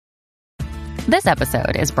This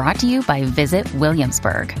episode is brought to you by Visit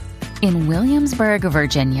Williamsburg. In Williamsburg,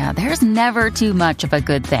 Virginia, there's never too much of a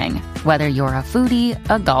good thing. Whether you're a foodie,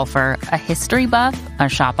 a golfer, a history buff, a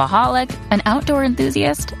shopaholic, an outdoor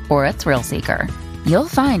enthusiast, or a thrill seeker, you'll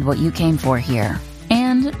find what you came for here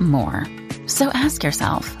and more. So ask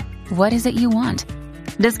yourself, what is it you want?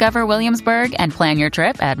 Discover Williamsburg and plan your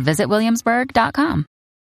trip at visitwilliamsburg.com.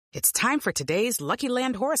 It's time for today's Lucky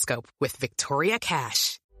Land horoscope with Victoria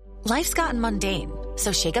Cash. Life's gotten mundane,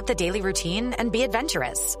 so shake up the daily routine and be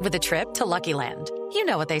adventurous with a trip to Lucky Land. You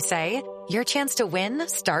know what they say, your chance to win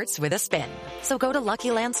starts with a spin. So go to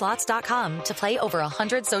LuckyLandSlots.com to play over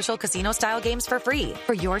 100 social casino-style games for free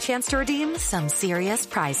for your chance to redeem some serious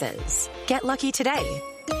prizes. Get lucky today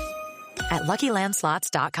at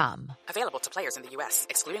LuckyLandSlots.com. Available to players in the U.S.,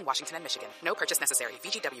 excluding Washington and Michigan. No purchase necessary.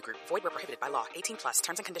 VGW Group. Void where prohibited by law. 18 plus.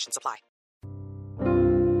 Terms and conditions apply.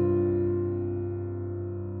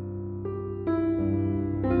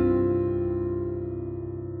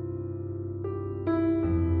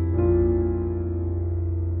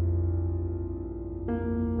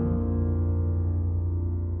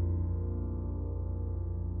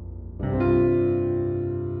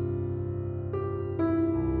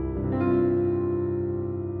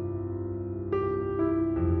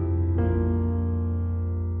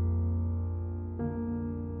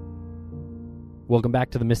 Welcome back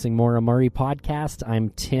to the Missing Maura Murray podcast. I'm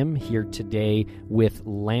Tim, here today with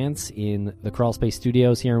Lance in the Crawl Space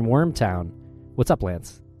Studios here in Wormtown. What's up,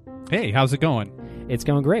 Lance? Hey, how's it going? It's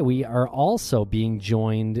going great. We are also being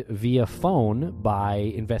joined via phone by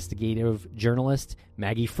investigative journalist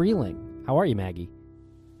Maggie Freeling. How are you, Maggie?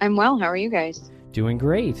 I'm well. How are you guys? Doing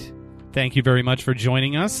great. Thank you very much for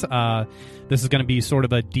joining us. This is going to be sort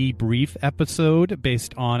of a debrief episode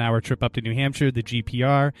based on our trip up to New Hampshire, the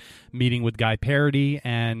GPR, meeting with Guy Parody,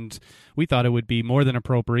 and we thought it would be more than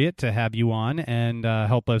appropriate to have you on and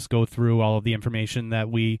help us go through all of the information that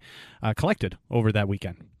we collected over that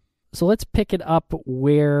weekend. So let's pick it up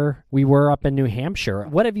where we were up in New Hampshire.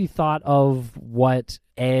 What have you thought of what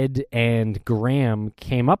Ed and Graham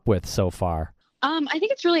came up with so far? I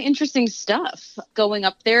think it's really interesting stuff. Going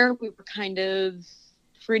up there, we were kind of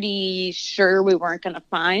pretty sure we weren't going to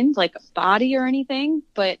find like a body or anything,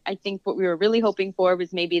 but I think what we were really hoping for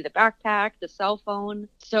was maybe the backpack, the cell phone.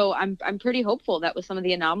 So I'm pretty hopeful that with some of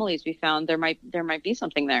the anomalies we found, there might be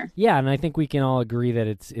something there. Yeah, and I think we can all agree that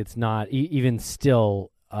it's not even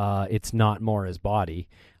still. It's not Maura's body.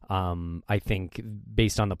 I think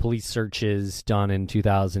based on the police searches done in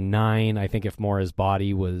 2009, I think if Maura's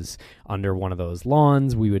body was under one of those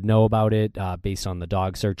lawns, we would know about it based on the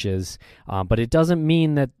dog searches. But it doesn't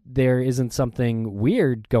mean that there isn't something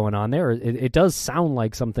weird going on there. It does sound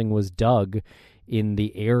like something was dug in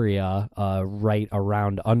the area right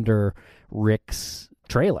around under Rick's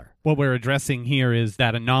trailer. What we're addressing here is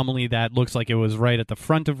that anomaly that looks like it was right at the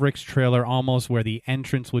front of Rick's trailer, almost where the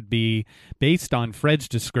entrance would be, based on Fred's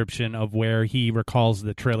description of where he recalls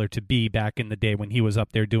the trailer to be back in the day when he was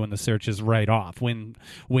up there doing the searches right off, when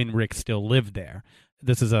Rick still lived there.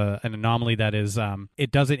 This is an anomaly that is,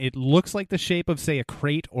 it looks like the shape of, say, a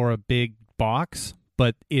crate or a big box,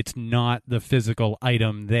 but it's not the physical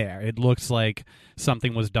item there. It looks like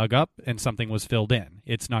something was dug up and something was filled in.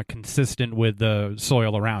 It's not consistent with the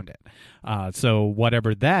soil around it. So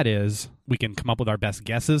whatever that is, we can come up with our best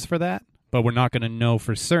guesses for that, but we're not going to know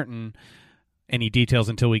for certain any details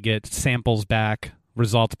until we get samples back,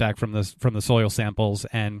 results back from the soil samples,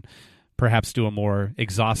 and perhaps do a more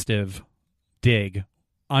exhaustive dig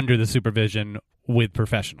under the supervision with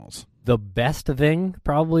professionals. The best thing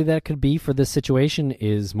probably that could be for this situation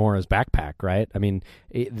is Maura's backpack, right? I mean,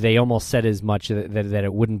 they almost said as much that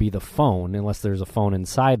it wouldn't be the phone unless there's a phone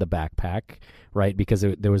inside the backpack, right? Because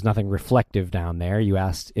there was nothing reflective down there. You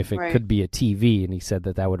asked if it could be a TV, and he said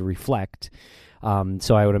that would reflect.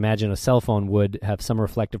 So I would imagine a cell phone would have some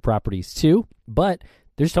reflective properties too, but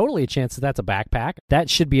there's totally a chance that that's a backpack. That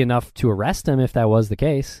should be enough to arrest him if that was the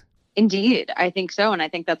case. Indeed, I think so. And I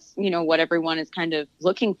think that's, what everyone is kind of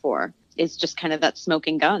looking for is just kind of that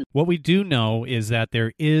smoking gun. What we do know is that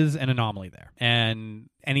there is an anomaly there. And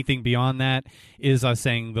anything beyond that is us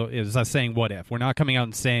saying what if. We're not coming out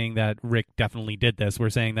and saying that Rick definitely did this. We're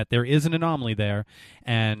saying that there is an anomaly there.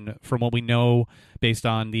 And from what we know, based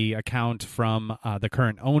on the account from the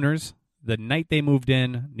current owners, the night they moved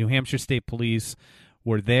in, New Hampshire State Police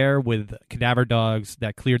were there with cadaver dogs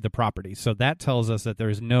that cleared the property. So that tells us that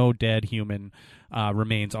there's no dead human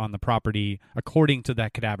remains on the property, according to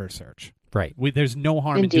that cadaver search. Right. There's no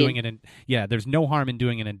harm Indeed. in doing it. There's no harm in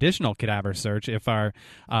doing an additional cadaver search if our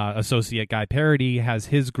associate Guy Parody has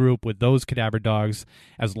his group with those cadaver dogs.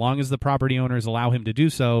 As long as the property owners allow him to do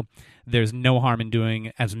so, there's no harm in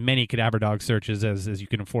doing as many cadaver dog searches as you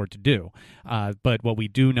can afford to do. But what we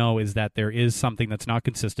do know is that there is something that's not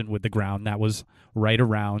consistent with the ground that was right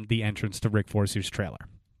around the entrance to Rick Forster's trailer.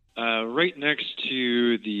 Right next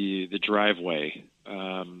to the driveway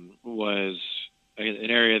was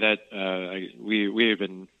an area that we have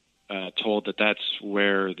been told that that's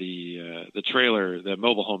where the trailer, the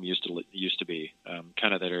mobile home used to be,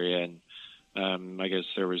 kind of that area. And I guess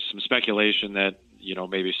there was some speculation that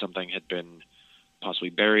maybe something had been possibly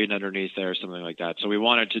buried underneath there, something like that. So we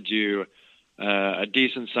wanted to do a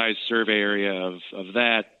decent sized survey area of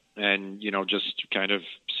that, and just kind of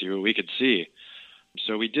see what we could see.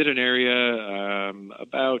 So we did an area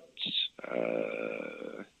about,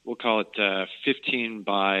 we'll call it 15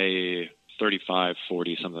 by 35,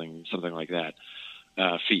 40, something like that,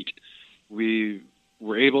 feet. We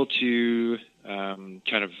were able to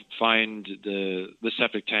kind of find the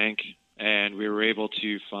septic tank, and we were able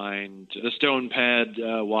to find the stone pad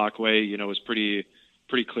walkway. Was pretty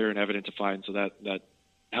clear and evident to find, so that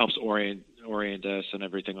helps orient us and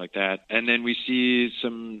everything like that. And then we see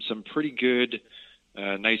some pretty good.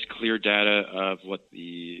 Nice clear data of what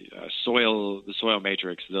the soil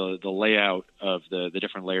matrix, the layout of the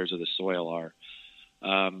different layers of the soil are,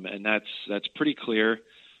 and that's pretty clear.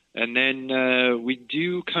 And then we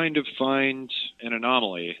do kind of find an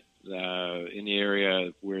anomaly in the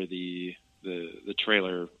area where the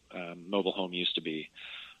trailer mobile home used to be.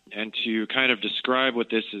 And to kind of describe what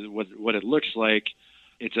this is, what it looks like,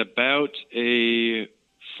 it's about a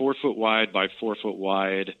 4 foot wide by 4 foot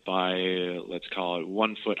wide by, let's call it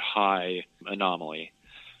 1 foot high anomaly.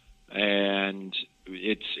 And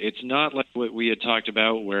it's not like what we had talked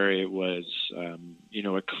about where it was,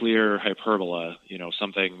 a clear hyperbola,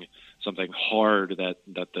 something hard that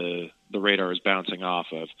the radar is bouncing off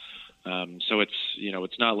of. So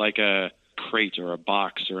it's not like a crate or a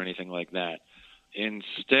box or anything like that.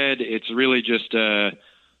 Instead, it's really just an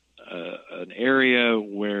area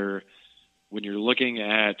where, when you're looking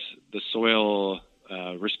at the soil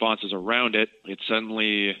responses around it, it's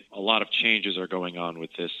suddenly a lot of changes are going on with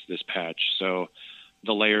this patch. So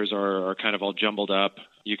the layers are kind of all jumbled up.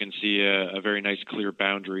 You can see a very nice clear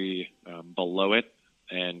boundary below it,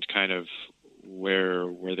 and kind of where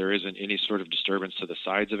there isn't any sort of disturbance to the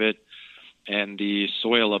sides of it. And the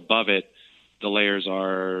soil above it, the layers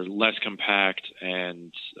are less compact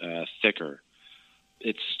and thicker.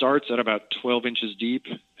 It starts at about 12 inches deep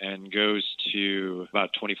and goes to about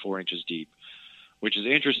 24 inches deep, which is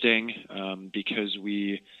interesting because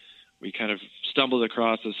we kind of stumbled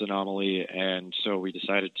across this anomaly, and so we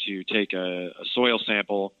decided to take a soil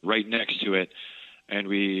sample right next to it, and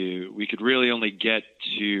we could really only get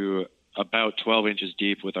to about 12 inches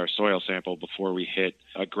deep with our soil sample before we hit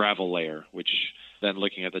a gravel layer, which then,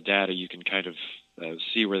 looking at the data, you can kind of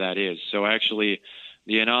see where that is. So actually,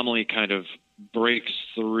 the anomaly kind of breaks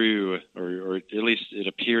through, or at least it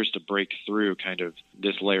appears to break through kind of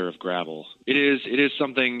this layer of gravel. It is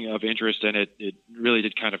something of interest, and it really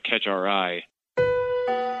did kind of catch our eye.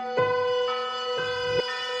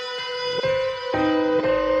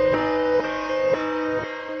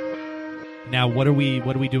 Now, what are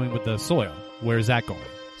we doing with the soil? Where is that going?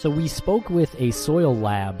 So we spoke with a soil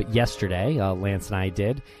lab yesterday, Lance and I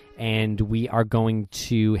did, and we are going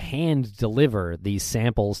to hand deliver these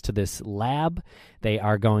samples to this lab. They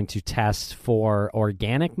are going to test for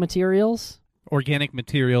organic materials. Organic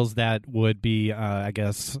materials that would be, I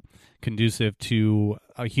guess, conducive to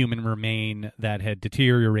a human remain that had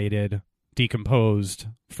deteriorated, decomposed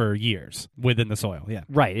for years within the soil. Yeah,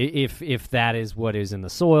 right. If that is what is in the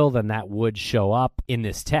soil, then that would show up in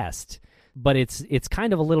this test. But it's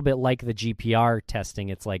kind of a little bit like the GPR testing.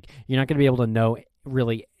 It's like you're not going to be able to know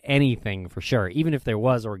really anything for sure. Even if there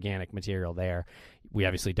was organic material there, we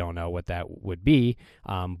obviously don't know what that would be,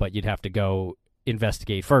 but you'd have to go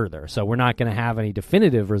investigate further. So we're not going to have any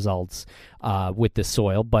definitive results with this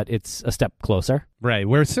soil, but it's a step closer. Right.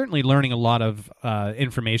 We're certainly learning a lot of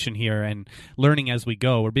information here and learning as we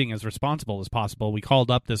go. We're being as responsible as possible. We called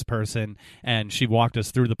up this person, and she walked us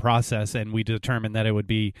through the process, and we determined that it would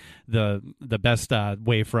be the best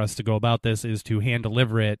way for us to go about this is to hand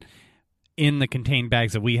deliver it in the contained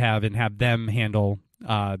bags that we have and have them handle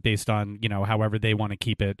based on, however they want to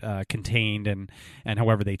keep it contained and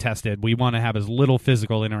however they test it. We want to have as little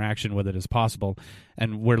physical interaction with it as possible.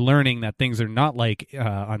 And we're learning that things are not like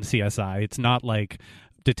on CSI. It's not like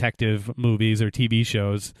detective movies or TV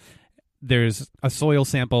shows. there's a soil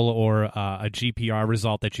sample or a GPR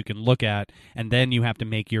result that you can look at, and then you have to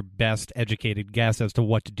make your best educated guess as to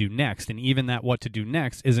what to do next. And even that what to do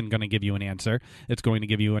next isn't going to give you an answer. It's going to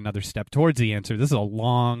give you another step towards the answer. This is a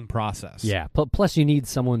long process. Yeah. Plus, you need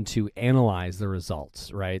someone to analyze the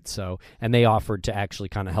results, right? So, and they offered to actually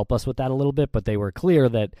kind of help us with that a little bit, but they were clear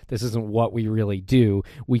that this isn't what we really do.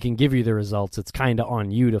 We can give you the results. It's kind of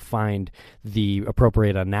on you to find the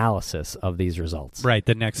appropriate analysis of these results. Right.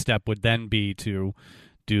 The next step would then be to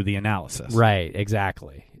do the analysis. Right,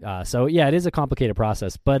 exactly. So, yeah, it is a complicated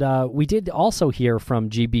process. But we did also hear from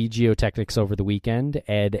GB Geotechnics over the weekend,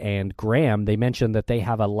 Ed and Graham. They mentioned that they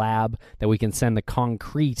have a lab that we can send the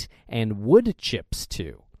concrete and wood chips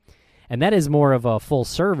to. And that is more of a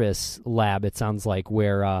full-service lab, it sounds like,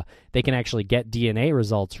 where they can actually get DNA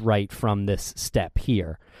results right from this step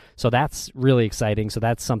here. So that's really exciting. So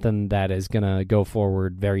that's something that is going to go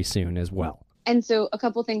forward very soon as well. And so a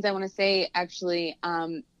couple things I want to say, actually,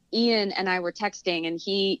 Ian and I were texting, and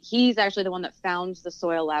he's actually the one that found the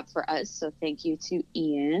soil lab for us. So thank you to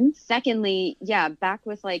Ian. Secondly, yeah, back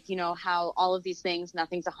with how all of these things,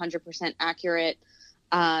 nothing's 100% accurate.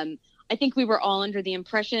 I think we were all under the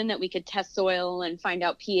impression that we could test soil and find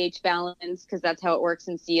out pH balance because that's how it works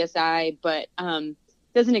in CSI, but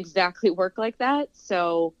doesn't exactly work like that.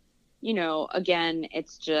 So again,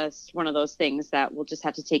 it's just one of those things that we'll just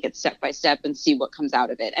have to take it step by step and see what comes out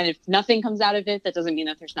of it. And if nothing comes out of it, that doesn't mean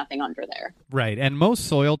that there's nothing under there. Right. And most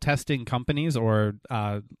soil testing companies or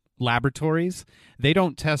laboratories, they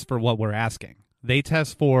don't test for what we're asking. They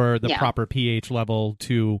test for the proper pH level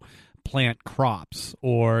to plant crops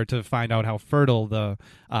or to find out how fertile the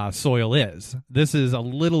soil is. This is a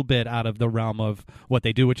little bit out of the realm of what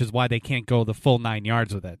they do, which is why they can't go the full 9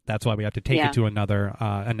 yards with it. That's why we have to take it to another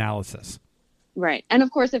analysis. Right. And of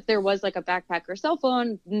course, if there was like a backpack or cell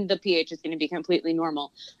phone, the pH is going to be completely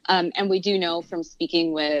normal. And we do know from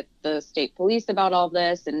speaking with the state police about all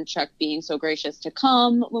this and Chuck being so gracious to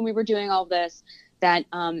come when we were doing all this, that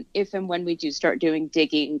if and when we do start doing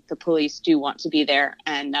digging, the police do want to be there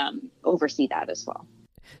and oversee that as well.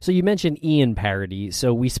 So you mentioned Ian Parody.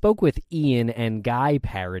 So we spoke with Ian and Guy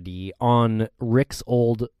Parody on Rick's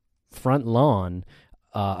old front lawn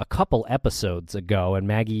a couple episodes ago. And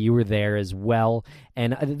Maggie, you were there as well.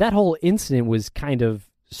 And that whole incident was kind of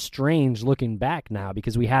strange looking back now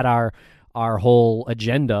because we had our whole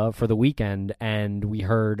agenda for the weekend and we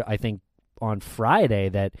heard, I think, on Friday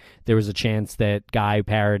that there was a chance that Guy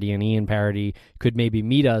Parody and Ian Parody could maybe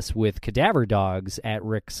meet us with cadaver dogs at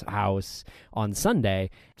Rick's house on Sunday.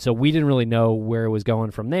 So we didn't really know where it was going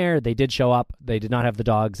from there. They did show up. They did not have the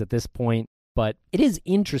dogs at this point. But it is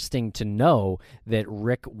interesting to know that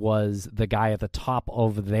Rick was the guy at the top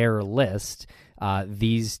of their list,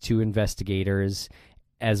 these two investigators,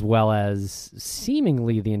 as well as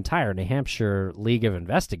seemingly the entire New Hampshire League of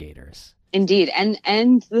Investigators. Indeed,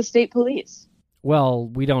 and the state police. Well,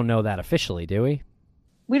 we don't know that officially, do we?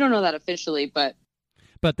 We don't know that officially, but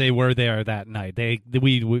they were there that night.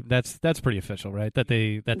 That's pretty official, right? That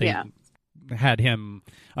they had him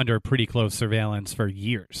under pretty close surveillance for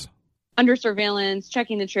years. Under surveillance,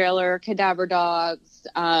 checking the trailer, cadaver dogs,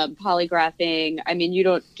 polygraphing. I mean, you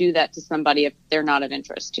don't do that to somebody if they're not of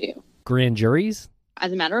interest to you. Grand juries?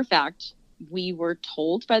 As a matter of fact, we were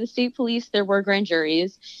told by the state police there were grand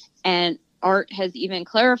juries. And Art has even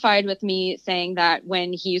clarified with me saying that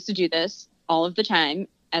when he used to do this all of the time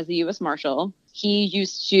as the U.S. Marshal, he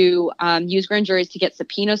used to use grand juries to get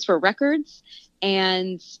subpoenas for records,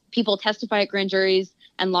 and people testify at grand juries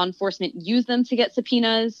and law enforcement use them to get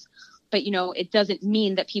subpoenas. But, it doesn't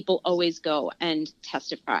mean that people always go and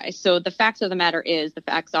testify. So the facts of the matter is, the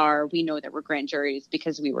facts are, we know there were grand juries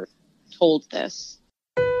because we were told this.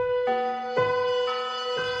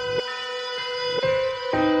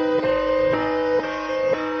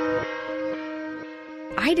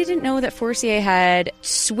 I didn't know that Forcier had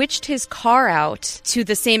switched his car out to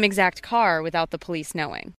the same exact car without the police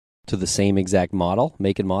knowing. To the same exact model,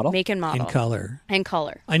 make and model? Make and model. And color. And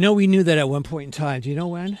color. I know we knew that at one point in time. Do you know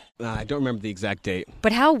when? I don't remember the exact date.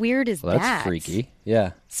 But how weird is that? That's freaky.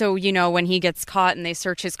 Yeah. So, when he gets caught and they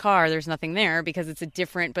search his car, there's nothing there because it's a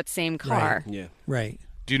different but same car. Right. Yeah. Right.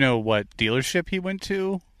 Do you know what dealership he went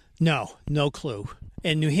to? No clue.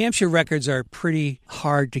 And New Hampshire records are pretty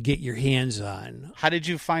hard to get your hands on. How did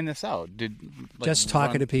you find this out? Just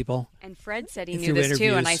talking to people. And Fred said he knew this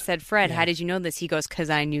too. And I said, Fred, how did you know this? He goes, because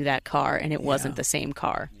I knew that car and it wasn't the same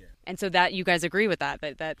car. Yeah. And so that you guys agree with that?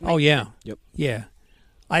 Oh, yeah. Yep. Yeah.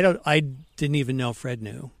 I didn't even know Fred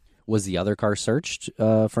knew. Was the other car searched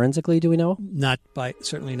forensically, do we know?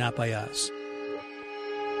 Certainly not by us.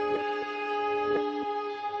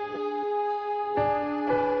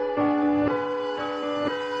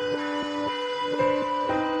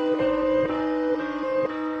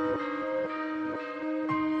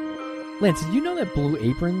 Lance, did you know that Blue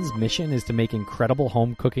Apron's mission is to make incredible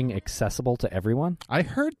home cooking accessible to everyone? I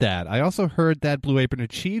heard that. I also heard that Blue Apron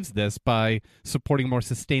achieves this by supporting a more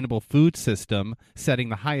sustainable food system, setting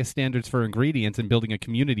the highest standards for ingredients, and building a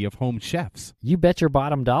community of home chefs. You bet your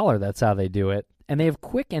bottom dollar that's how they do it. And they have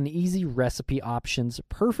quick and easy recipe options,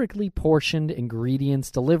 perfectly portioned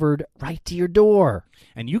ingredients delivered right to your door.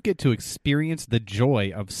 And you get to experience the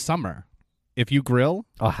joy of summer. If you grill...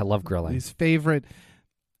 Oh, I love grilling.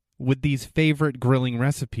 With these favorite grilling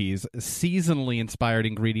recipes, seasonally inspired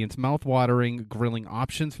ingredients, mouth-watering grilling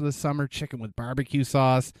options for the summer, chicken with barbecue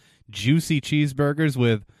sauce, juicy cheeseburgers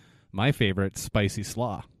with my favorite, spicy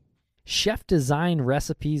slaw. Chef-designed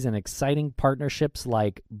recipes and exciting partnerships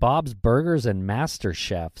like Bob's Burgers and Master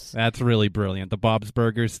Chefs. That's really brilliant. The Bob's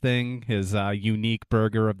Burgers thing, his unique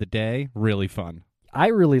burger of the day, really fun. I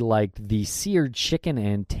really liked the seared chicken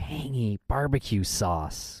and tangy barbecue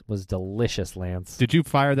sauce. It was delicious, Lance. Did you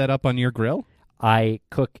fire that up on your grill? I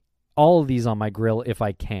cook all of these on my grill if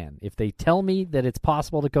I can. If they tell me that it's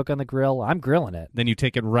possible to cook on the grill, I'm grilling it. Then you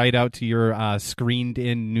take it right out to your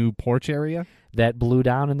screened-in new porch area? That blew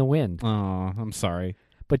down in the wind. Oh, I'm sorry.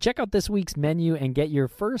 But check out this week's menu and get your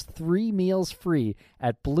first 3 meals free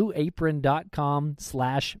at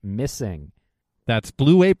blueapron.com/missing. That's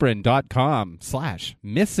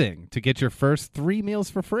blueapron.com/missing to get your first 3 meals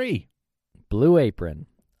for free. Blue Apron,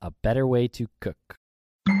 a better way to cook.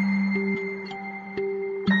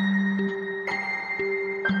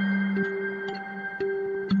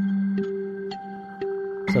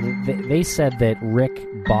 So they said that Rick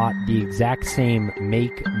bought the exact same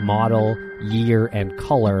make, model, year, and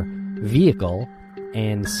color vehicle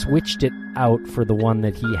and switched it out for the one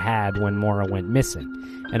that he had when Maura went missing.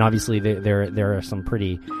 And obviously there are some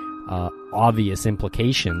pretty obvious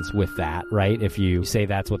implications with that, right? If you say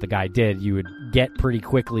that's what the guy did, you would get pretty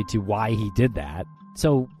quickly to why he did that.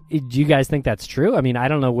 So do you guys think that's true? I mean, I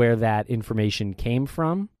don't know where that information came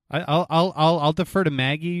from. I'll defer to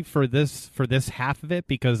Maggie for this half of it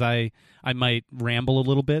because I might ramble a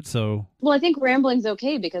little bit. So well, I think rambling's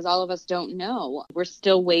okay because all of us don't know. We're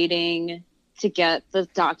still waiting to get the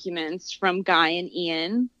documents from Guy and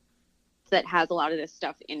Ian that has a lot of this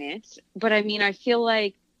stuff in it. But I mean, I feel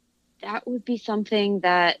like that would be something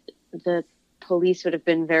that the police would have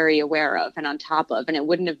been very aware of and on top of, and it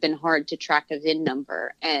wouldn't have been hard to track a VIN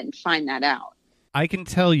number and find that out. I can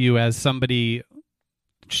tell you as somebody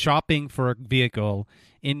shopping for a vehicle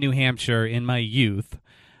in New Hampshire in my youth,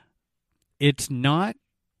 it's not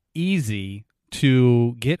easy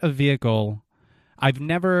to get a vehicle.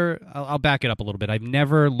 I'll back it up a little bit. I've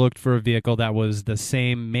never looked for a vehicle that was the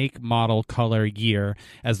same make, model, color, year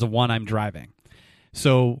as the one I'm driving.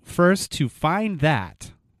 So first, to find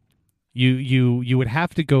that, you would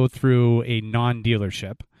have to go through a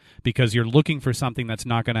non-dealership because you're looking for something that's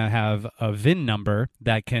not going to have a VIN number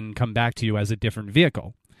that can come back to you as a different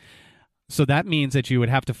vehicle. So that means that you would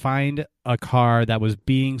have to find a car that was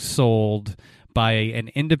being sold by an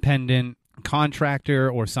independent contractor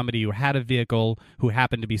or somebody who had a vehicle who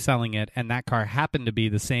happened to be selling it, and that car happened to be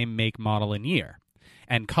the same make, model, and year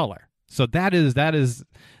and color. So that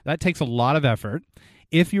takes a lot of effort.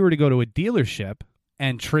 If you were to go to a dealership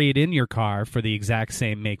and trade in your car for the exact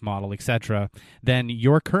same make, model, etc., then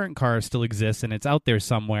your current car still exists and it's out there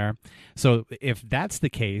somewhere. So if that's the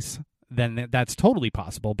case, then that's totally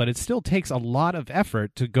possible, but it still takes a lot of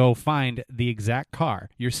effort to go find the exact car.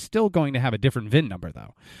 You're still going to have a different VIN number,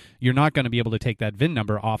 though. You're not going to be able to take that VIN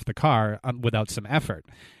number off the car without some effort.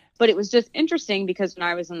 But it was just interesting because when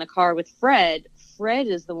I was in the car with Fred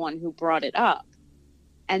is the one who brought it up.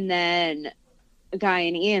 And then Guy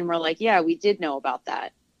and Ian were like, yeah, we did know about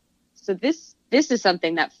that. So this is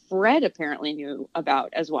something that Fred apparently knew about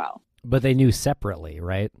as well. But they knew separately,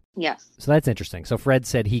 right? Yes. So that's interesting. So Fred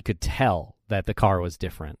said he could tell that the car was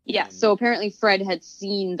different. Yes. So apparently Fred had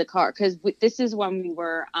seen the car because this is when we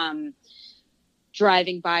were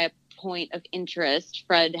driving by a point of interest.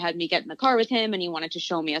 Fred had me get in the car with him and he wanted to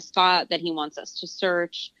show me a spot that he wants us to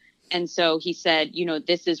search. And so he said,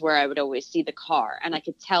 this is where I would always see the car. And I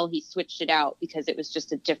could tell he switched it out because it was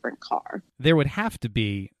just a different car. There would have to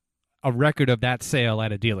be a record of that sale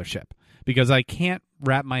at a dealership because I can't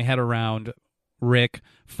wrap my head around Rick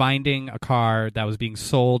finding a car that was being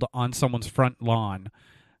sold on someone's front lawn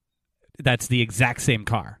that's the exact same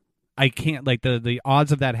car. I can't, the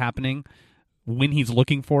odds of that happening when he's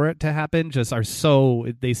looking for it to happen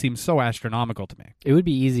they seem so astronomical to me. It would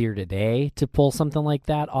be easier today to pull something like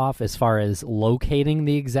that off as far as locating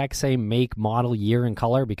the exact same make, model, year, and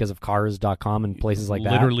color because of cars.com and places like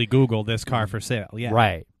that. Literally Google this car for sale, yeah.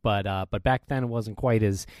 Right, but back then it wasn't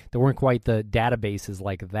there weren't quite the databases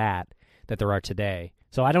like that there are today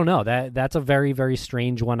So I don't know. That's a very, very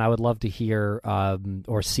strange one. I would love to hear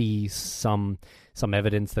or see some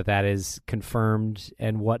evidence that is confirmed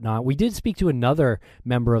and whatnot. We did speak to another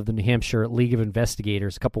member of the New Hampshire League of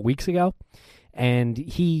Investigators a couple weeks ago, and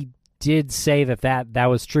he did say that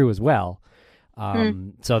was true as well.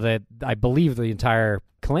 So that I believe the entire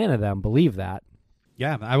clan of them believe that.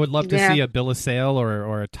 Yeah, I would love to see a bill of sale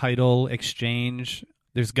or a title exchange.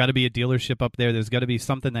 There's got to be a dealership up there. There's got to be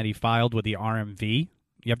something that he filed with the RMV.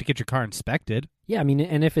 You have to get your car inspected. Yeah, I mean,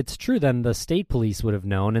 and if it's true, then the state police would have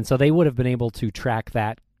known, and so they would have been able to track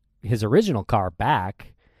his original car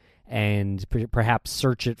back and perhaps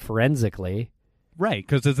search it forensically. Right,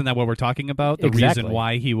 because isn't that what we're talking about? The Exactly. reason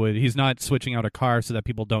why he's not switching out a car so that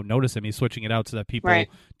people don't notice him. He's switching it out so that people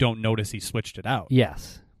don't notice he switched it out.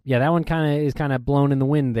 Yes. Yeah, that one is kind of blown in the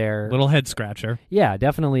wind there. Little head scratcher. Yeah,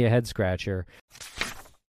 definitely a head scratcher.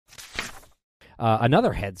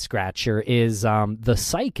 Another head scratcher is the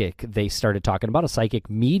psychic they started talking about, a psychic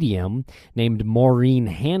medium named Maureen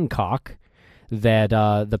Hancock that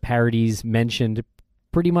the Parodies mentioned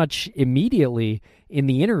pretty much immediately in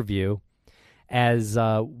the interview as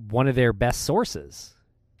one of their best sources.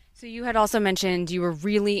 So you had also mentioned you were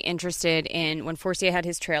really interested in, when Forcier had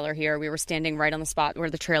his trailer here, we were standing right on the spot where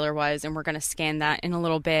the trailer was, and we're going to scan that in a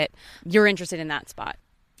little bit. You're interested in that spot?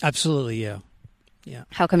 Absolutely, yeah. Yeah.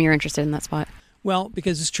 How come you're interested in that spot? Well,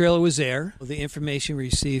 because this trailer was there. The information we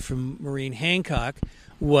received from Maureen Hancock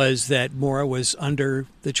was that Maura was under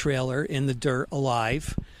the trailer in the dirt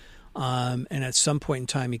alive. And at some point in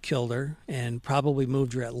time, he killed her and probably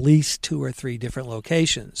moved her at least 2 or 3 different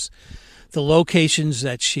locations. The locations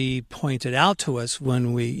that she pointed out to us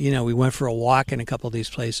when we went for a walk in a couple of these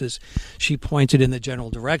places, she pointed in the general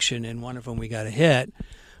direction. In one of them, we got a hit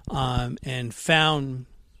and found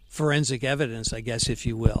forensic evidence, I guess, if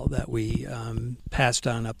you will, that we passed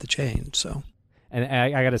on up the chain. So. And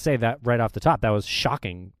I got to say that right off the top, that was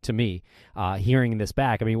shocking to me, hearing this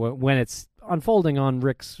back. I mean, when it's unfolding on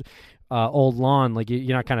Rick's old lawn, like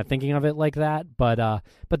you're not kind of thinking of it like that.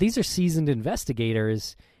 But these are seasoned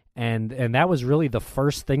investigators, and that was really the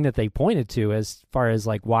first thing that they pointed to as far as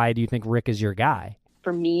like, why do you think Rick is your guy?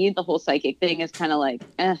 For me, the whole psychic thing is kind of like,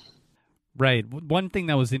 Right. One thing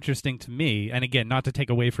that was interesting to me, and again, not to take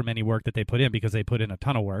away from any work that they put in because they put in a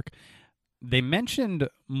ton of work, they mentioned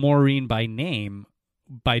Maureen by name,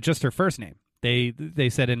 by just her first name. They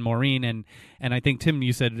said in Maureen, and I think, Tim,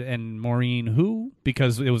 you said, and Maureen who?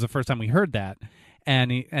 Because it was the first time we heard that.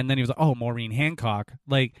 And then he was like, oh, Maureen Hancock.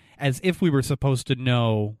 Like, as if we were supposed to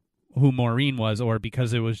know who Maureen was, or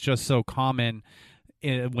because it was just so common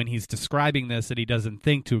when he's describing this that he doesn't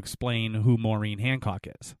think to explain who Maureen Hancock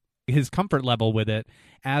is. His comfort level with it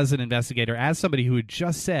as an investigator, as somebody who had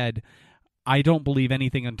just said, I don't believe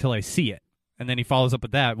anything until I see it. And then he follows up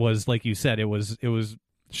with that was, like you said, it was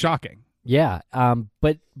shocking. Yeah,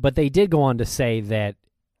 but they did go on to say that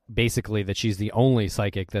basically that she's the only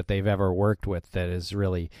psychic that they've ever worked with that is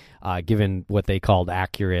really given what they called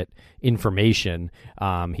accurate information.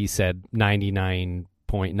 He said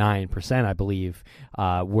 99.9%, I believe,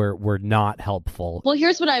 were not helpful. Well,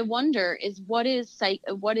 here's what I wonder is what is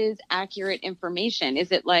accurate information?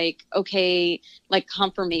 Is it like, okay, like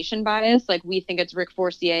confirmation bias? Like we think it's Rick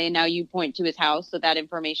Forcier and now you point to his house, so that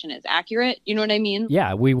information is accurate. You know what I mean?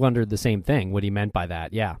 Yeah, we wondered the same thing, what he meant by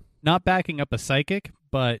that. Yeah. Not backing up a psychic,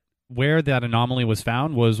 but where that anomaly was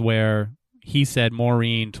found was where he said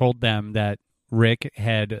Maureen told them that Rick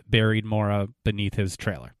had buried Maura beneath his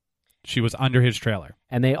trailer. She was under his trailer.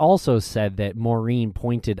 And they also said that Maureen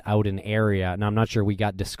pointed out an area, and I'm not sure we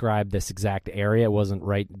got described this exact area. It wasn't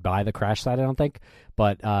right by the crash site, I don't think,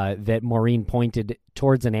 but that Maureen pointed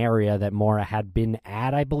towards an area that Maura had been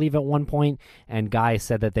at, I believe, at one point, and Guy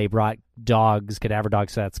said that they brought cadaver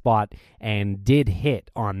dogs to that spot, and did hit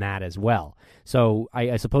on that as well. So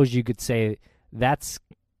I suppose you could say that's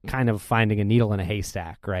kind of finding a needle in a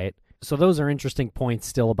haystack, right? So those are interesting points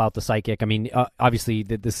still about the psychic. I mean, obviously,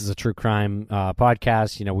 this is a true crime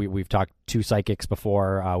podcast. You know, we've talked to psychics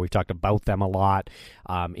before. We've talked about them a lot.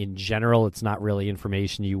 In general, it's not really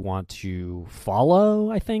information you want to follow,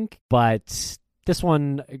 I think. But this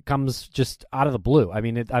one comes just out of the blue. I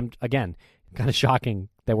mean, I'm again, kind of shocking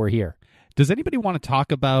that we're here. Does anybody want to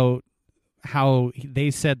talk about how they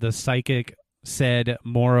said the psychic said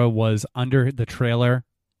Maura was under the trailer,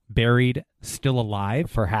 buried, still alive?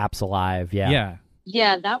 Perhaps alive, yeah.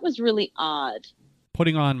 Yeah, that was really odd.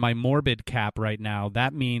 Putting on my morbid cap right now,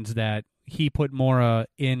 that means that he put Maura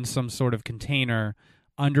in some sort of container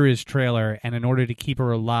under his trailer, and in order to keep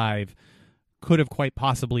her alive, could have quite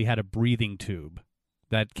possibly had a breathing tube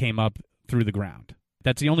that came up through the ground.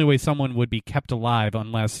 That's the only way someone would be kept alive,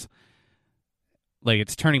 unless Like,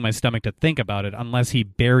 it's turning my stomach to think about it, unless he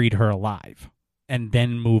buried her alive and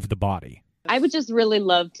then moved the body. I would just really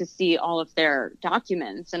love to see all of their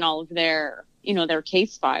documents and all of their, their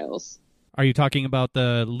case files. Are you talking about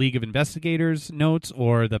the League of Investigators notes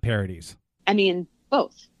or the parodies? I mean,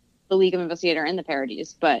 both. The League of Investigator and the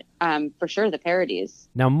parodies, but for sure the parodies.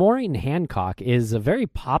 Now, Maureen Hancock is a very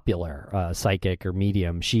popular psychic or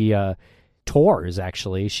medium. She tours,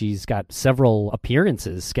 actually. She's got several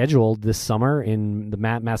appearances scheduled this summer in the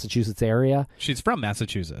Massachusetts area. She's from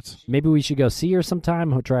Massachusetts. Maybe we should go see her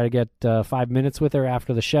sometime. We'll try to get 5 minutes with her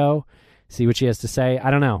after the show, see what she has to say. I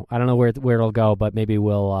don't know where it'll go, but maybe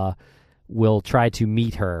we'll try to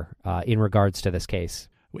meet her in regards to this case.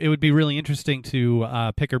 It would be really interesting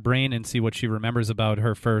to pick her brain and see what she remembers about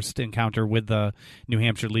her first encounter with the New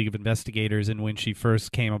Hampshire League of Investigators and when she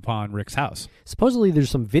first came upon Rick's house. Supposedly there's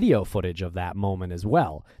some video footage of that moment as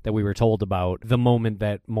well that we were told about. The moment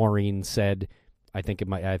that Maureen said, I think it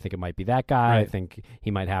might be that guy. Right. I think he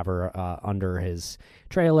might have her under his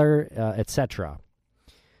trailer, etc.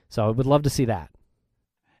 So I would love to see that.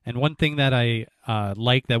 And one thing that I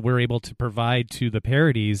like that we're able to provide to the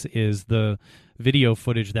parodies is the video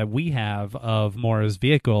footage that we have of Maura's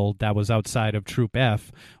vehicle that was outside of Troop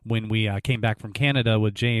F. When we came back from Canada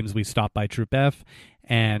with James, we stopped by Troop F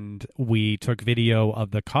and we took video of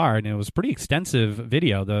the car, and it was pretty extensive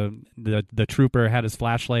video. The trooper had his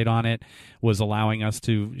flashlight on it, was allowing us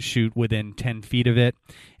to shoot within 10 feet of it,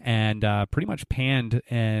 and pretty much panned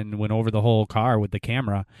and went over the whole car with the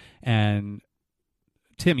camera. And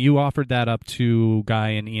Tim, you offered that up to Guy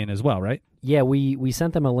and Ian as well, right? Yeah, we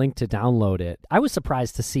sent them a link to download it. I was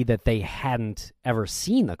surprised to see that they hadn't ever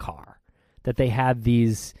seen the car, that they had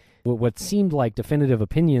these, what seemed like definitive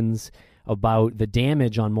opinions about the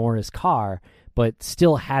damage on Maura's car, but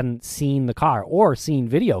still hadn't seen the car or seen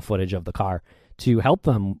video footage of the car to help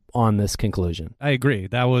them on this conclusion. I agree.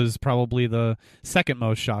 That was probably the second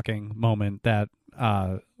most shocking moment that,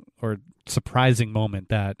 or surprising moment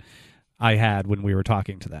that I had when we were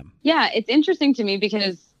talking to them. Yeah, it's interesting to me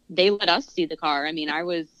because they let us see the car. I mean, I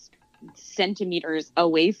was centimeters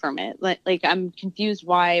away from it. Like I'm confused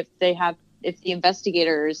why if the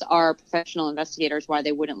investigators are professional investigators, why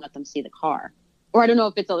they wouldn't let them see the car. Or I don't know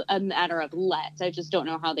if it's a matter of let. I just don't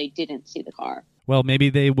know how they didn't see the car. Well, maybe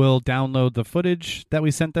they will download the footage that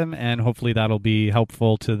we sent them, and hopefully that'll be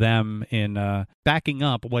helpful to them in backing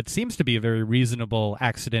up what seems to be a very reasonable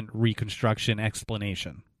accident reconstruction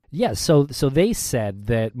explanation. Yeah, so they said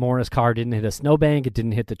that Maura's car didn't hit a snowbank, it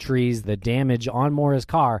didn't hit the trees. The damage on Maura's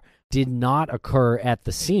car did not occur at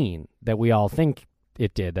the scene that we all think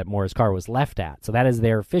it did, that Maura's car was left at. So that is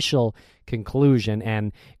their official conclusion.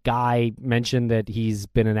 And Guy mentioned that he's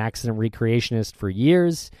been an accident recreationist for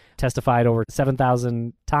years, testified over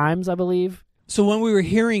 7,000 times, I believe. So when we were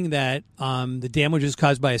hearing that the damage was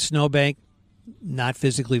caused by a snowbank, not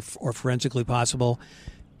physically or forensically possible,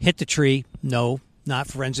 hit the tree, no. Not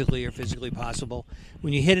forensically or physically possible.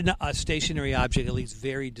 When you hit a stationary object, it leaves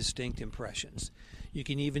very distinct impressions. You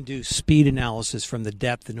can even do speed analysis from the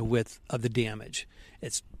depth and the width of the damage.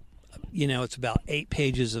 It's about 8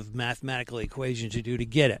 pages of mathematical equations you do to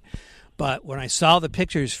get it. But when I saw the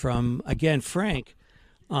pictures from, again, Frank,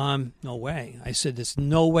 no way. I said, there's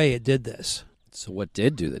no way it did this. So what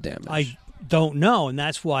did do the damage? I don't know, and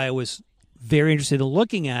that's why I was very interested in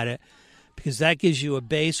looking at it, because that gives you a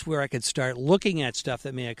base where I could start looking at stuff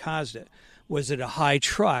that may have caused it. Was it a high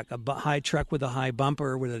truck with a high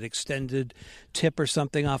bumper with an extended tip or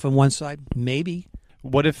something off on one side? Maybe.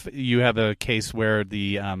 What if you have a case where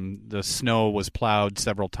the snow was plowed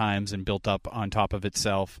several times and built up on top of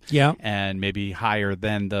itself, yeah, and maybe higher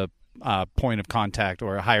than the point of contact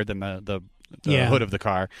or higher than the hood of the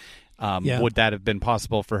car? Would that have been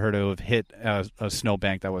possible for her to have hit a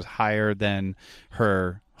snowbank that was higher than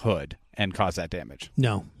her hood and cause that damage?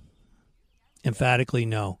 No. Emphatically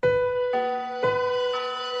no.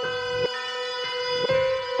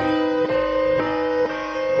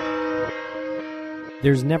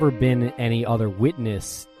 There's never been any other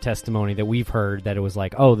witness testimony that we've heard that it was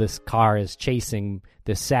like, oh, this car is chasing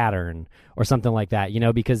this Saturn or something like that,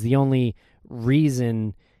 because the only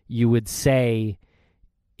reason you would say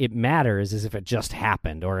it matters is if it just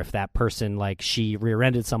happened, or if that person, like, she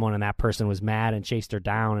rear-ended someone and that person was mad and chased her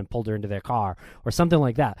down and pulled her into their car or something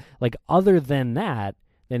like that. Like, other than that,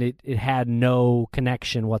 then it had no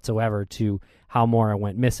connection whatsoever to how Maura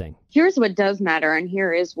went missing. Here's what does matter, and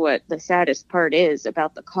here is what the saddest part is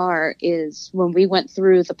about the car, is when we went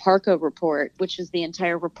through the Parco report, which is the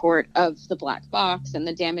entire report of the black box and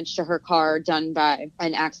the damage to her car done by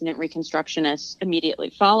an accident reconstructionist immediately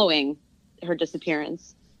following her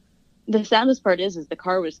disappearance. The saddest part is the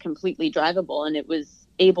car was completely drivable and it was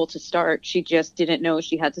able to start. She just didn't know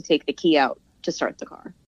she had to take the key out to start the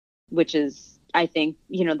car, which is, I think,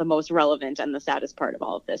 the most relevant and the saddest part of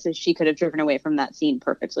all of this is she could have driven away from that scene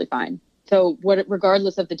perfectly fine. So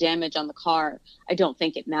regardless of the damage on the car, I don't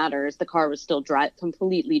think it matters. The car was still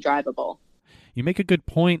completely drivable. You make a good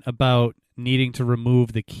point about needing to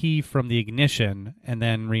remove the key from the ignition and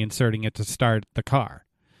then reinserting it to start the car.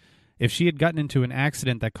 If she had gotten into an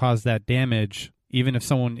accident that caused that damage, even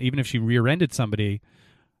if she rear-ended somebody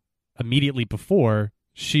immediately before,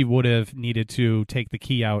 she would have needed to take the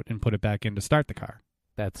key out and put it back in to start the car.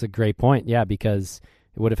 That's a great point, yeah, because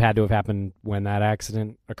it would have had to have happened when that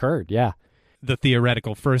accident occurred, yeah. The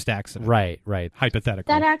theoretical first accident. Right.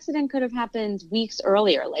 Hypothetical. That accident could have happened weeks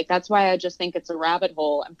earlier. Like, that's why I just think it's a rabbit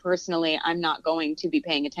hole. And personally, I'm not going to be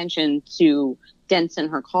paying attention to dents in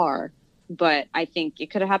her car. But I think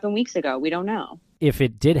it could have happened weeks ago. We don't know. If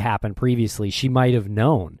it did happen previously, she might have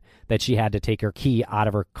known that she had to take her key out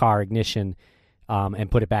of her car ignition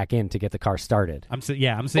and put it back in to get the car started. I'm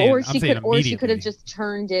saying or she could have just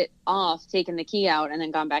turned it off, taken the key out, and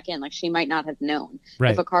then gone back in. Like, she might not have known.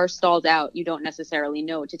 Right. If a car stalls out, you don't necessarily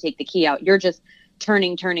know to take the key out. You're just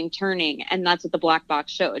turning, and that's what the black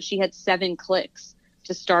box showed. She had 7 clicks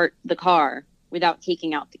to start the car without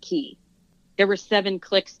taking out the key. There were 7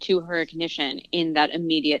 clicks to her ignition in that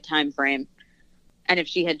immediate time frame. And if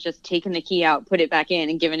she had just taken the key out, put it back in,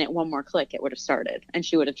 and given it one more click, it would have started, and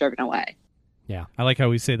she would have driven away. Yeah, I like how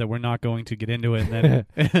we say that we're not going to get into it, and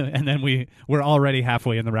then and then we're already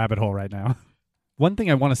halfway in the rabbit hole right now. One thing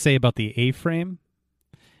I want to say about the A-frame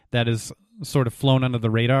that is sort of flown under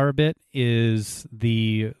the radar a bit is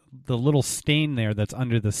the little stain there that's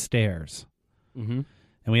under the stairs. Mm-hmm.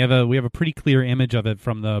 And we have a pretty clear image of it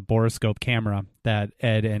from the borescope camera that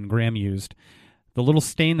Ed and Graham used. The little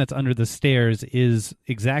stain that's under the stairs is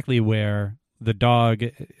exactly where the dog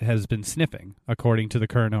has been sniffing, according to the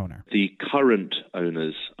current owner. The current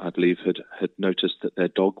owners, I believe, had noticed that their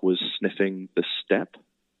dog was sniffing the step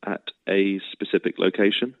at a specific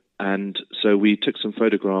location. And so we took some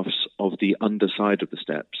photographs of the underside of the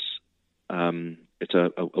steps. It's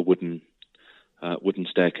a wooden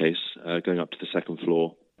staircase going up to the second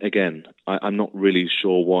floor. Again, I'm not really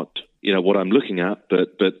sure what I'm looking at,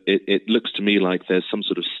 but it looks to me like there's some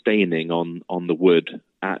sort of staining on the wood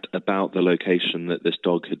at about the location that this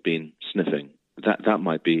dog had been sniffing. That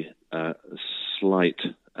might be a slight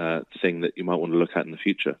thing that you might want to look at in the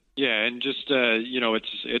future. Yeah, and just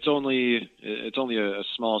it's only a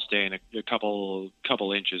small stain, a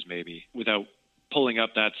couple inches maybe, without pulling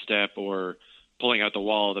up that step or pulling out the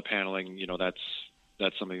wall of the paneling.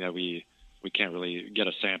 That's something that we can't really get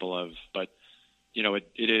a sample of, but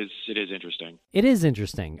it is interesting. It is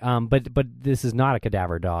interesting. But this is not a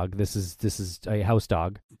cadaver dog. This is a house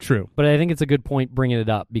dog. True. But I think it's a good point bringing it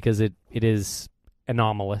up because it is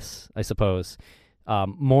anomalous, I suppose.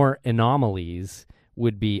 More anomalies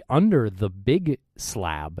would be under the big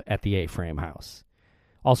slab at the A-frame house.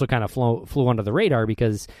 Also kind of flew under the radar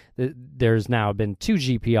because there's now been 2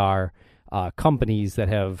 GPR companies that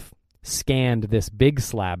have scanned this big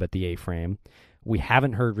slab at the A-frame. We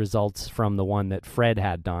haven't heard results from the one that Fred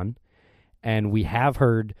had done, and we have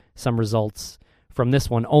heard some results from this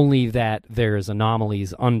one, only that there's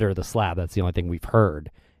anomalies under the slab. That's the only thing we've heard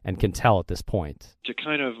and can tell at this point. To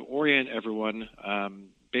kind of orient everyone,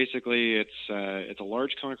 basically it's a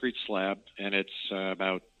large concrete slab, and it's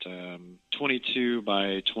about 22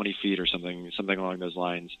 by 20 feet or something along those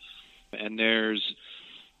lines. And there's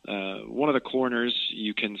one of the corners,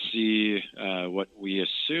 you can see what we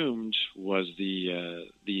assumed was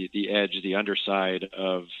the edge, the underside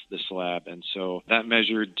of the slab, and so that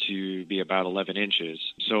measured to be about 11 inches.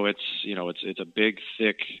 So it's a big,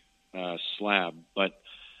 thick slab. But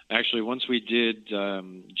actually, once we did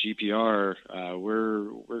GPR,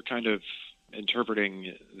 we're kind of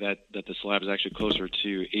interpreting that the slab is actually closer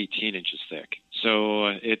to 18 inches thick. So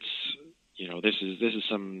it's this is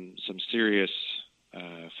some serious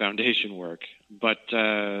foundation work. But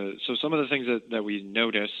so some of the things that we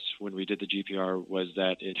noticed when we did the GPR was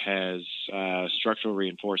that it has structural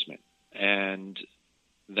reinforcement, and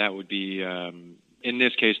that would be in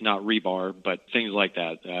this case not rebar, but things like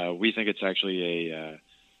that. We think it's actually a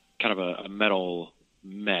kind of a metal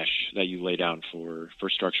mesh that you lay down for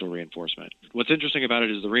structural reinforcement. What's interesting about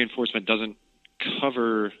it is the reinforcement doesn't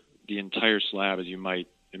cover the entire slab as you might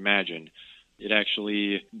imagine. It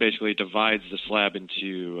actually basically divides the slab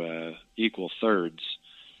into equal thirds.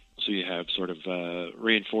 So you have sort of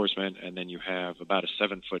reinforcement, and then you have about a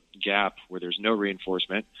 7-foot gap where there's no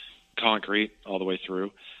reinforcement, concrete all the way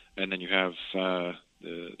through, and then you have the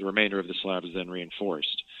remainder of the slab is then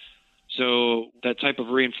reinforced. So that type of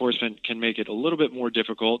reinforcement can make it a little bit more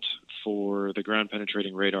difficult for the ground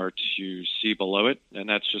penetrating radar to see below it. And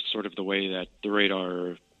that's just sort of the way that the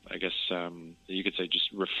radar, I guess you could say, just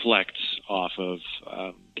reflects off of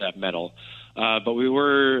that metal. But we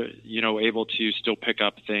were, able to still pick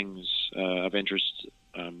up things of interest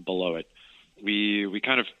below it. We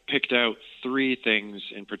kind of picked out three things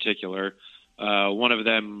in particular. One of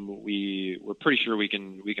them we're pretty sure we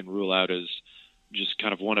can rule out as just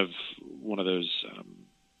kind of one of those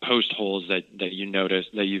post holes that you noticed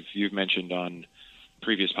that you've mentioned on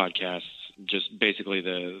previous podcasts. Just basically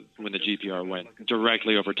when the GPR went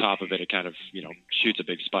directly over top of it, it kind of shoots a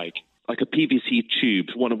big spike. Like a PVC tube,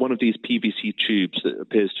 one of these PVC tubes that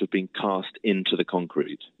appears to have been cast into the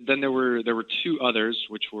concrete. Then there were two others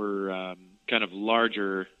which were kind of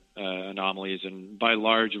larger anomalies, and by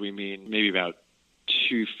large we mean maybe about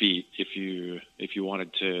 2 feet. If you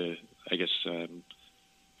wanted to, I guess,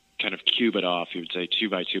 kind of cube it off, you would say 2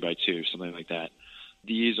 by 2 by 2, something like that.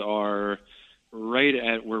 These are right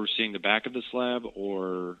at where we're seeing the back of the slab,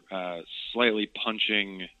 or slightly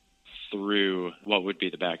punching through what would be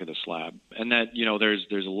the back of the slab. And that,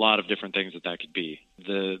 there's a lot of different things that could be.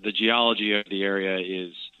 The geology of the area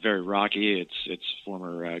is very rocky. It's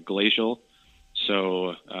former glacial.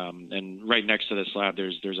 So, and right next to the slab,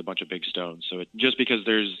 there's a bunch of big stones. So just because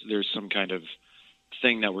there's some kind of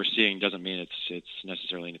thing that we're seeing doesn't mean it's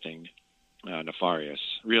necessarily anything nefarious.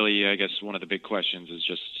 Really, I guess one of the big questions is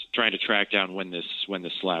just trying to track down when this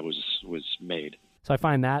slab was made. So I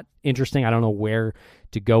find that interesting. I don't know where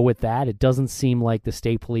to go with that. It doesn't seem like the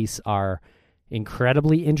state police are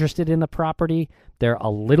incredibly interested in the property. They're a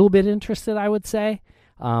little bit interested, I would say,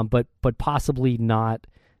 but possibly not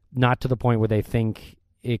to the point where they think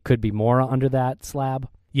it could be more under that slab.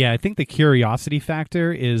 Yeah, I think the curiosity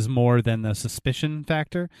factor is more than the suspicion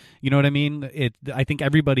factor. You know what I mean? I think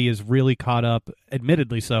everybody is really caught up,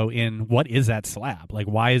 admittedly so, in what is that slab? Like,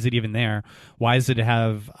 why is it even there? Why does it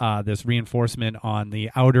have this reinforcement on the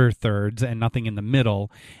outer thirds and nothing in the middle?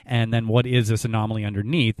 And then what is this anomaly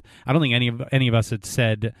underneath? I don't think any of us had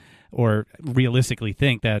said or realistically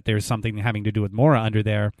think that there's something having to do with Mora under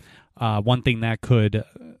there. One thing that could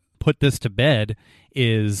put this to bed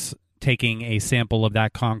is taking a sample of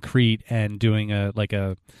that concrete and doing an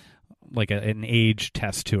age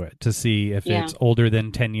test to it to see if it's older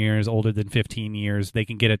than 10 years, older than 15 years. They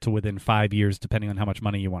can get it to within 5 years, depending on how much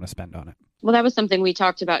money you want to spend on it. Well, that was something we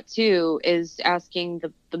talked about too, is asking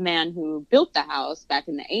the man who built the house back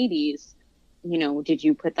in the 80s, did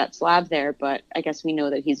you put that slab there? But I guess we know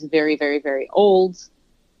that he's very, very, very old.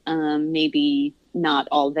 Maybe not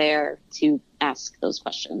all there to ask those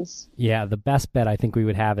questions. Yeah, the best bet I think we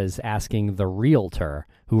would have is asking the realtor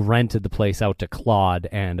who rented the place out to Claude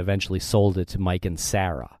and eventually sold it to Mike and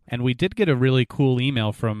Sarah. And we did get a really cool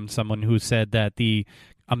email from someone who said that the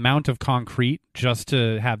amount of concrete just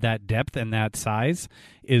to have that depth and that size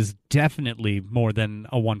is definitely more than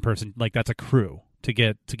a one person, like that's a crew. To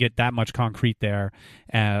get that much concrete there,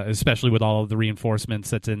 especially with all of the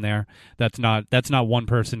reinforcements that's in there, that's not one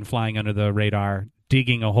person flying under the radar,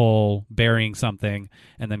 digging a hole, burying something,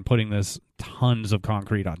 and then putting this tons of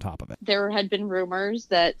concrete on top of it. There had been rumors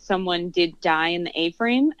that someone did die in the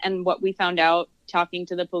A-frame, and what we found out talking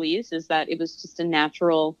to the police is that it was just a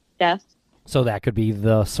natural death. So that could be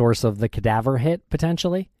the source of the cadaver hit,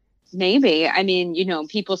 potentially? Maybe. I mean,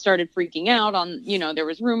 people started freaking out on, there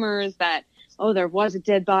was rumors that, there was a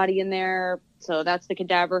dead body in there, so that's the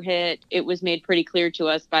cadaver hit. It was made pretty clear to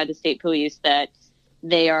us by the state police that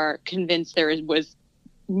they are convinced there was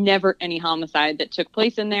never any homicide that took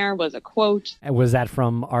place in there, was a quote. And was that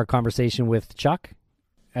from our conversation with Chuck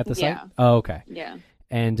at the site? Yeah. Oh, okay. Yeah.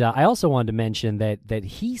 And I also wanted to mention that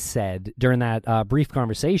he said during that brief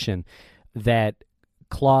conversation that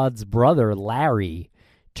Claude's brother, Larry,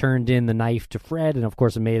 turned in the knife to Fred, and of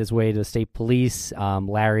course it made his way to the state police.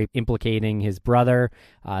 Larry implicating his brother,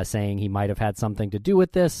 saying he might have had something to do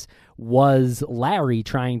with this. Was Larry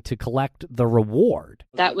trying to collect the reward?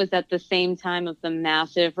 That was at the same time of the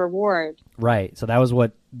massive reward. Right. So that was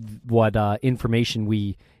what information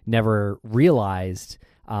we never realized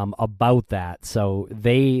about that. So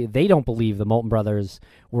they don't believe the Moulton brothers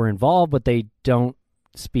were involved, but they don't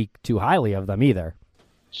speak too highly of them either.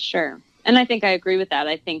 Sure. And I think I agree with that.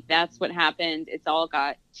 I think that's what happened. It's all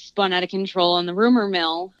got spun out of control on the rumor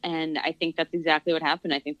mill. And I think that's exactly what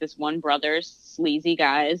happened. I think this one brother's sleazy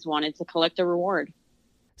guys wanted to collect a reward.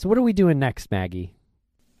 So what are we doing next, Maggie?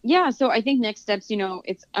 Yeah, so I think next steps,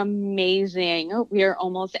 it's amazing. We are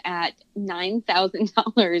almost at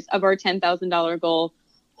 $9,000 of our $10,000 goal.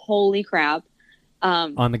 Holy crap.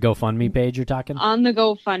 On the GoFundMe page you're talking? On the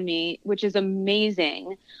GoFundMe, which is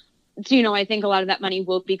amazing. So, I think a lot of that money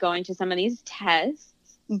will be going to some of these tests.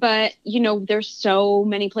 But, there's so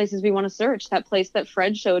many places we want to search. That place that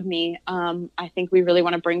Fred showed me, I think we really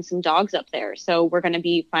want to bring some dogs up there. So we're going to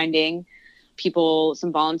be finding people,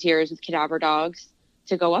 some volunteers with cadaver dogs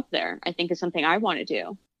to go up there. I think is something I want to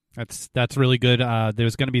do. That's really good.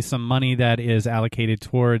 There's going to be some money that is allocated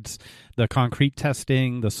towards the concrete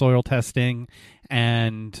testing, the soil testing,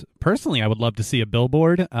 and personally, I would love to see a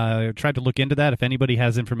billboard. I tried to look into that. If anybody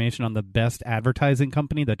has information on the best advertising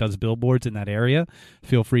company that does billboards in that area,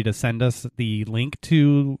 feel free to send us the link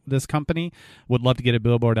to this company. Would love to get a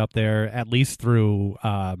billboard up there at least through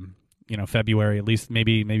February, at least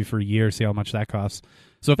maybe for a year, see how much that costs.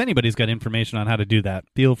 So if anybody's got information on how to do that,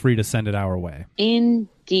 feel free to send it our way.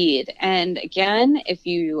 Indeed. And again, if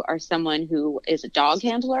you are someone who is a dog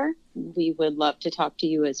handler, we would love to talk to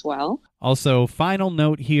you as well. Also, final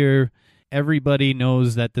note here, everybody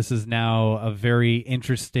knows that this is now a very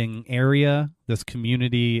interesting area. This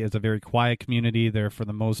community is a very quiet community. They're, for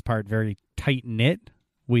the most part, very tight-knit.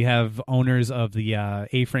 We have owners of the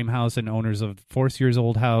A-frame house and owners of Force Years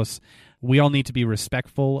Old house. We all need to be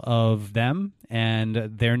respectful of them and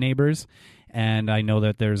their neighbors. And I know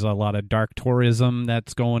that there's a lot of dark tourism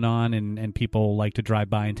that's going on, and people like to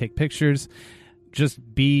drive by and take pictures. Just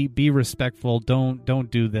be respectful.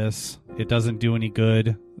 Don't do this. It doesn't do any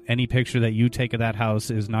good. Any picture that you take of that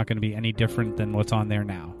house is not going to be any different than what's on there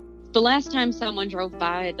now. The last time someone drove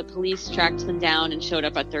by, the police tracked them down and showed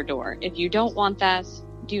up at their door. If you don't want that,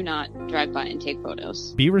 do not drive by and take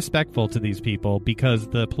photos. Be respectful to these people because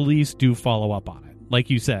the police do follow up on it. Like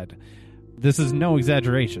you said, this is no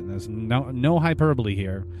exaggeration. There's no hyperbole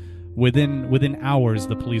here. Within hours,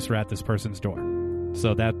 the police were at this person's door.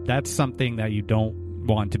 So that's something that you don't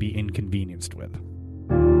want to be inconvenienced with.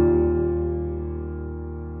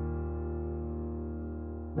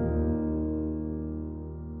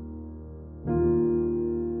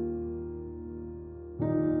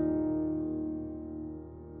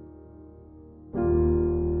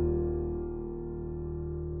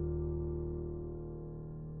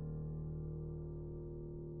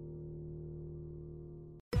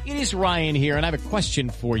 It is Ryan here, and I have a question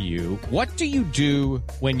for you. What do you do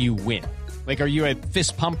when you win? Like, are you a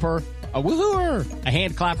fist pumper, a woohooer, a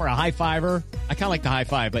hand clapper, a high fiver? I kind of like the high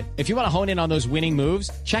five, but if you want to hone in on those winning moves,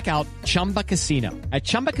 check out Chumba Casino. At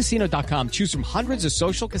ChumbaCasino.com, choose from hundreds of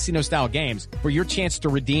social casino-style games for your chance to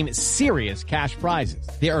redeem serious cash prizes.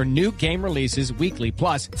 There are new game releases weekly,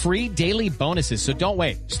 plus free daily bonuses. So don't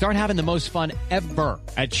wait. Start having the most fun ever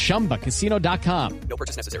at ChumbaCasino.com. No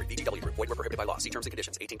purchase necessary. VGW Group. Void where prohibited by law. See terms and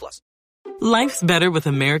conditions. 18+. Life's better with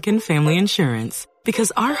American Family Insurance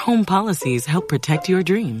because our home policies help protect your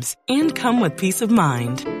dreams and come with peace of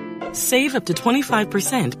mind. Save up to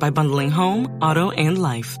 25% by bundling home, auto, and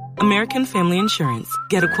life. American Family Insurance.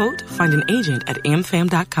 Get a quote, find an agent at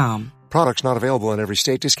amfam.com. Products not available in every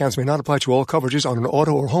state. Discounts may not apply to all coverages on an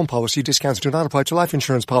auto or home policy. Discounts do not apply to life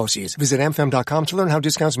insurance policies. Visit amfam.com to learn how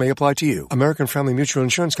discounts may apply to you. American Family Mutual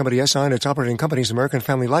Insurance Company, SI, and its operating companies, American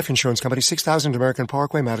Family Life Insurance Company, 6000 American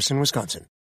Parkway, Madison, Wisconsin.